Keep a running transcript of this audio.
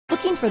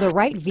Looking for the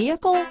right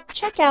vehicle?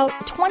 Check out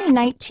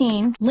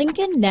 2019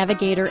 Lincoln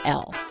Navigator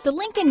L. The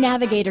Lincoln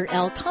Navigator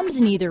L comes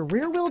in either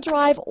rear-wheel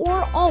drive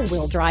or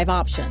all-wheel drive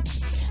options.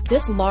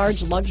 This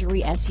large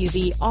luxury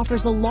SUV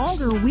offers a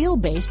longer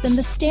wheelbase than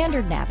the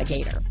standard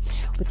Navigator.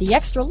 With the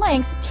extra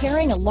length,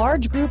 carrying a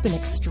large group in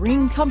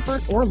extreme comfort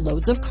or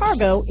loads of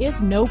cargo is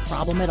no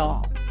problem at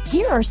all.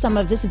 Here are some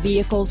of this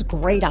vehicle's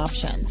great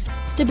options: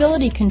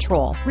 stability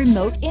control,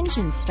 remote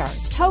engine start,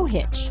 tow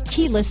hitch,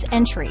 keyless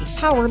entry,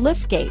 power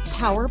liftgate,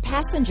 power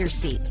passenger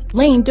seat,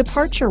 lane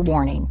departure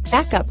warning,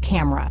 backup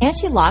camera,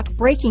 anti-lock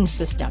braking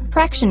system,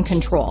 traction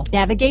control,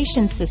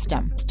 navigation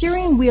system,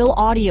 steering wheel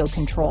audio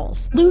controls,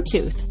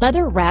 Bluetooth,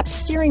 leather-wrapped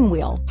steering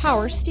wheel,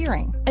 power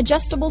steering,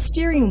 adjustable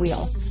steering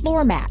wheel,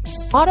 floor mats,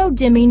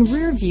 auto-dimming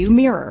rear view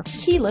mirror,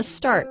 keyless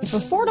start. If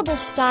affordable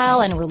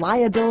style and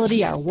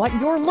reliability are what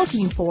you're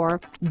looking for,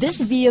 this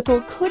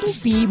vehicle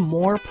couldn't be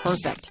more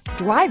perfect.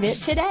 Drive it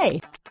today.